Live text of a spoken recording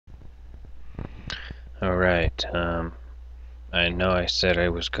Alright, I know I said I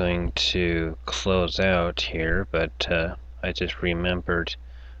was going to close out here, but I just remembered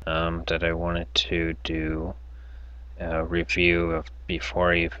that I wanted to do a review of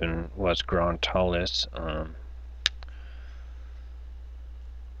before I even was Grontalis.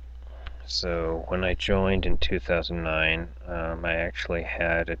 So when I joined in 2009, I actually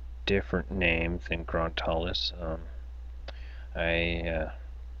had a different name than Grontalis.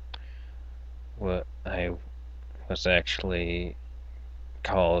 I was actually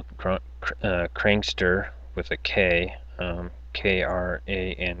called Crankster with a K,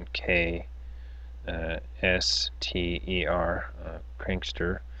 K-R-A-N-K-S-T-E-R,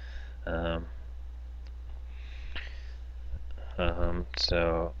 Crankster. Um,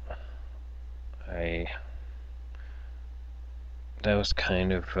 so that was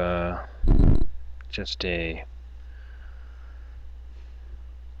kind of just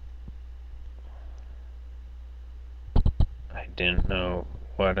I didn't know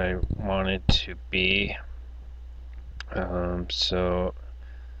what I wanted to be. So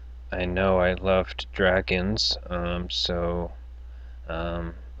I know I loved dragons, so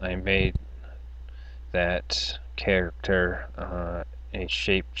I made that character a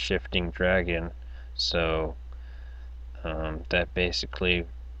shape-shifting dragon, so that basically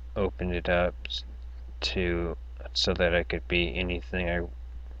opened it up to so that I could be anything I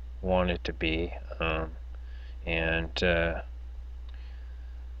wanted to be, and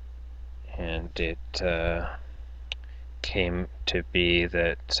it came to be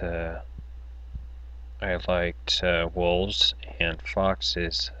that I liked wolves and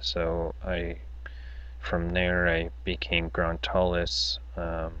foxes, so from there I became Grontalis,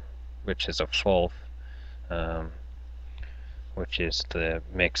 which is a wolf, which is the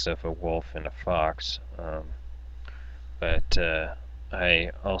mix of a wolf and a fox. But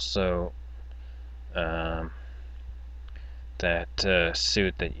I also that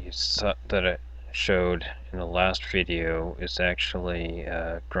suit that you saw that I showed in the last video is actually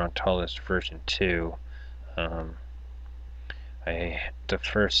Grontalis version 2. The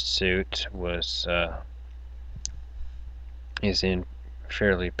first suit is in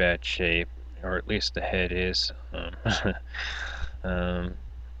fairly bad shape, or at least the head is,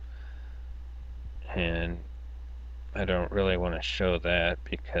 and I don't really want to show that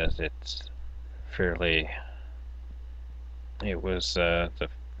because it was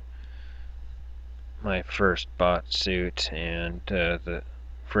my first bought suit, and the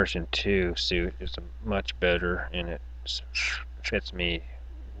version 2 suit is much better, and it fits me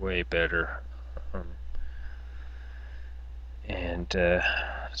way better. And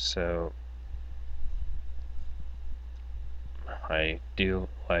so I do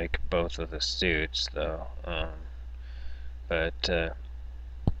like both of the suits, though. But I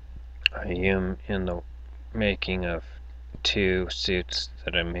am in the making of two suits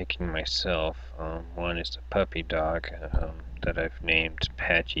that I'm making myself. One is a puppy dog that I've named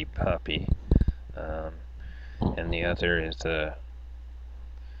Patchy Puppy, and the other is a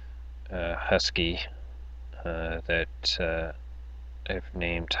husky that I've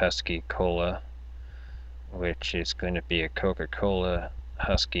named Husky Cola, which is going to be a Coca-Cola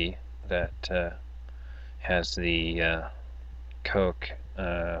husky that has the Coke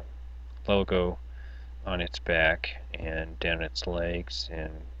logo on its back and down its legs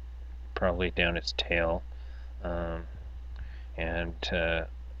and probably down its tail. And I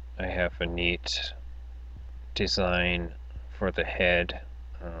have a neat design for the head.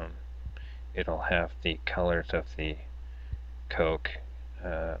 It'll have the colors of the Coke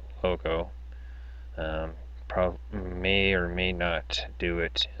logo. May or may not do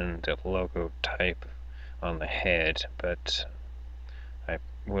it in the logo type on the head, but I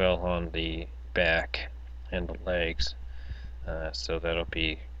will on the back and the legs, so that'll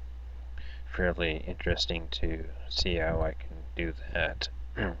be fairly interesting to see how I can do that.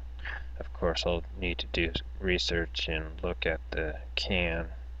 Of course, I'll need to do research and look at the can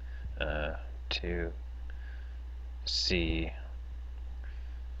to see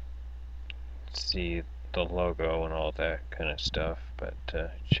the logo and all that kind of stuff, but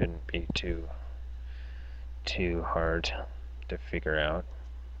it shouldn't be too hard to figure out.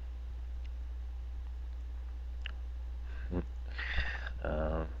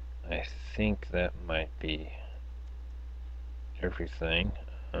 I think that might be everything.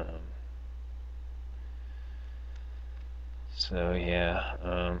 So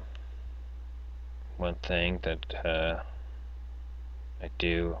yeah, one thing that I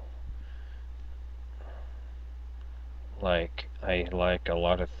do like, I like a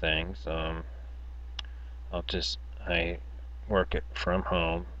lot of things. I work it from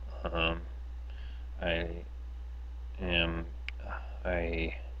home. I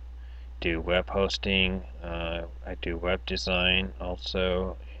do web hosting, I do web design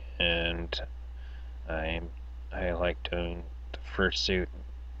also, and I like doing the fursuit,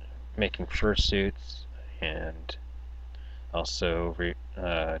 making fursuits, and also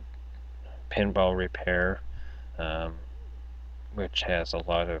pinball repair, um, which has a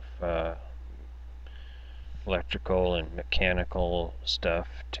lot of electrical and mechanical stuff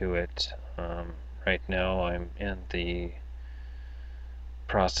to it. Right now I'm in the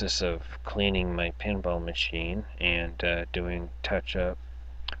process of cleaning my pinball machine and doing touch-up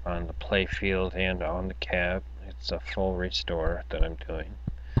on the playfield and on the cab. It's a full restore that I'm doing.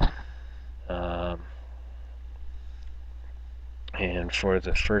 And for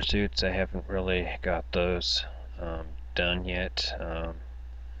the fursuits, I haven't really got those done yet.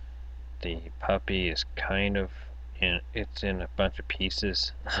 The puppy is kind of it's in a bunch of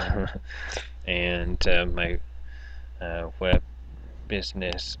pieces. And my web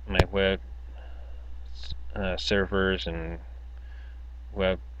business, my web servers and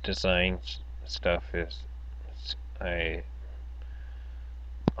web design stuff is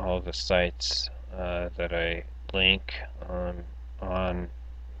all the sites that I link on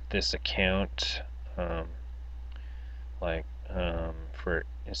this account, like for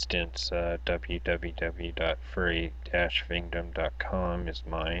instance www.furry-kingdom.com is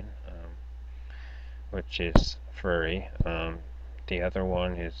mine, which is furry. The other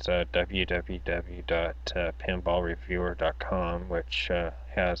one is www.pinballreviewer.com, which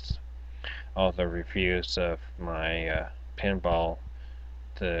has all the reviews of my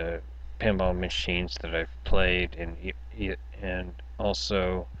the pinball machines that I've played, and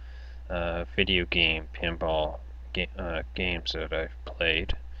also video game pinball games that I've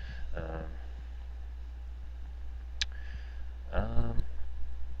played.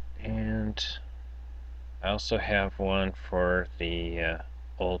 And I also have one for the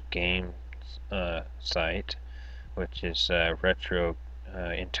old games site, which is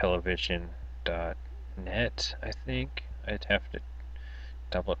retrointellivision.net, I think. I'd have to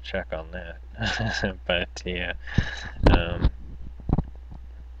double check on that. But yeah,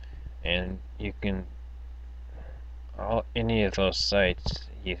 and you can any of those sites,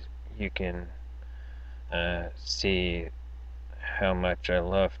 you can see how much I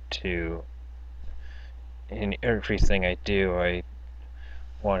love to, in everything I do, I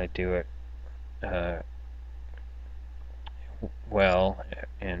want to do it well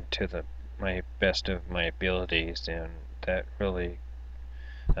and to my best of my abilities, and that really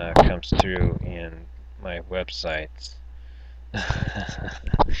comes through in my websites.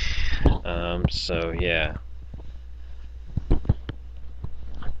 So yeah.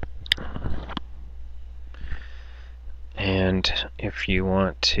 And if you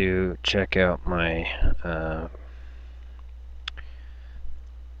want to check out my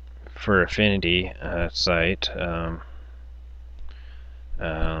for Affinity site,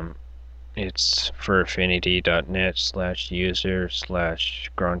 it's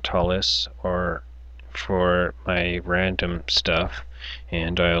foraffinity.net/user/Grontalis, or for my random stuff.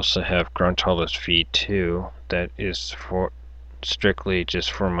 And I also have Grontalis v2 that is for strictly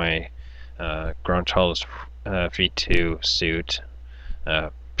just for my Grontalis v2 suit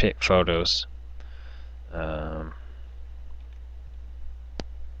pic photos.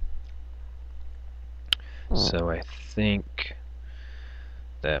 So I think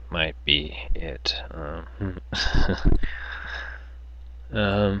that might be it.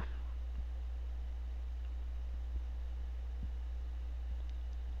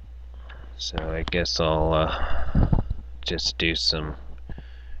 So I guess I'll just do some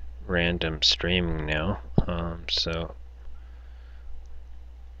random streaming now.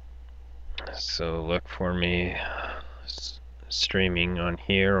 So look for me streaming on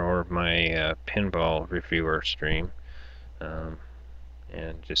here or my pinball reviewer stream, and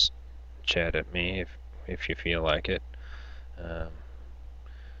just chat at me if you feel like it.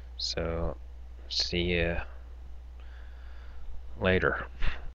 So see ya later.